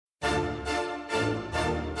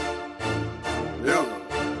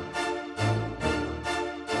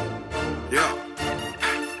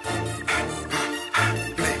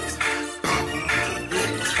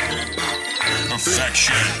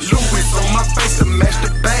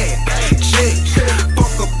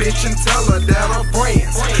bitch and tell her that our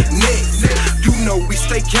friends. Next, you know we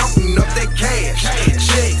stay counting up that cash.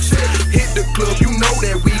 Checks, hit the club, you know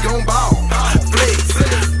that we gon' ball.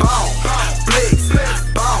 Flex, ball, flex,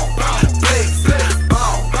 ball, flex,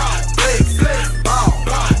 ball, flex, ball,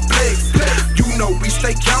 flex. You know we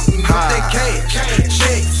stay counting up that cash.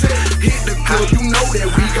 Checks, hit the club, you know that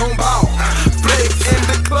we gon' ball. Flex In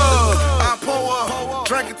the club, I pull up,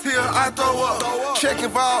 drink until I throw up. Check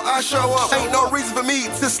if I show up. Ain't no reason for me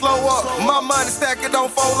to slow up. My money stack, it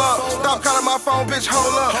don't fold up. Stop calling my phone, bitch,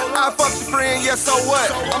 hold up. I fuck your friend, yeah, so what?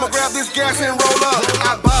 I'ma grab this gas and roll up.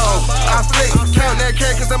 I ball, I flick, count that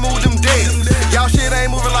cash cause I move them days. Y'all shit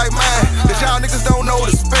ain't moving like mine, cause y'all niggas don't know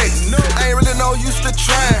the specs. I ain't really no use to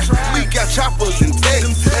trying. We got choppers and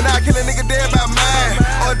texts, and I kill a nigga dead by mine,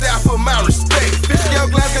 or die for my respect. Bitch, your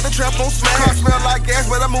glass got the trap on smash. Car smell like gas,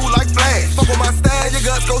 but I move like flash. Fuck with my style, your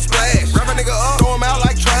guts go splash. Wrap a nigga up, throw him out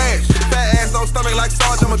like trash. Fat ass, no stomach like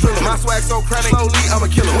Sarge, I'm a driller. My swag so chronic, slowly I'm a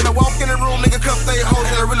killer. When I walk in the room, nigga cuff they hoes,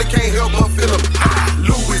 and I really can't help but feel them.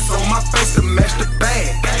 Louis on my face to match the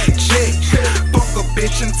bag. Check, fuck a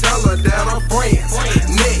bitch and tell her that our friends.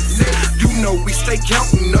 Next, you know we stay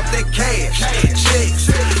counting up that cash.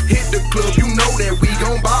 Checks, hit the club, you know that we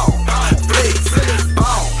gon' ball. Flex,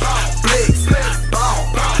 ball, flex,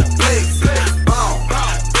 ball, flex, ball,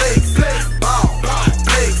 flex, ball,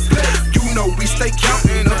 flex. You know we stay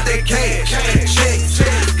counting up that cash. Checks,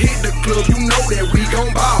 hit the club, you know that we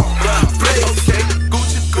gon' ball. Flex.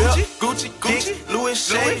 Okay, Gucci, Louis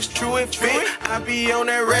shades, true and fit. I be on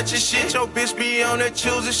that ratchet shit, your bitch be on that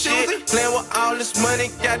choosing shit. Playing with all this money,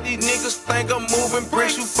 got these niggas think I'm moving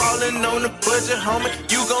bricks. You falling on the budget, homie,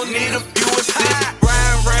 you gon' need a few assists.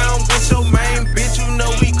 Riding round with your main bitch, you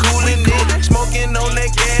know we coolin' it. Smoking on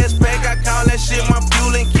that gas pack, I call that shit my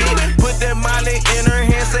fueling kit. Put that molly in her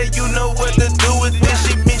hand, say you know what to do with this.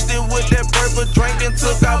 She mixed it with that purple drink and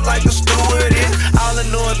took off like a stewardess. All I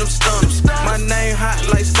know is them stunts, my name hot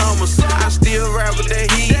like summers. I still rap with that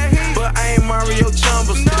heat, but I ain't Mario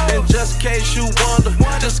Chumbers. And just in case you wonder,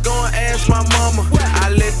 just go and ask my mama. I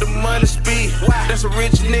let the money speak, that's a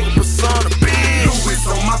rich nigga persona, bitch. Louis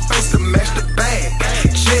on my face to match the bag.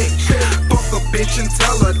 Check, fuck a bitch and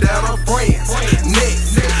tell her that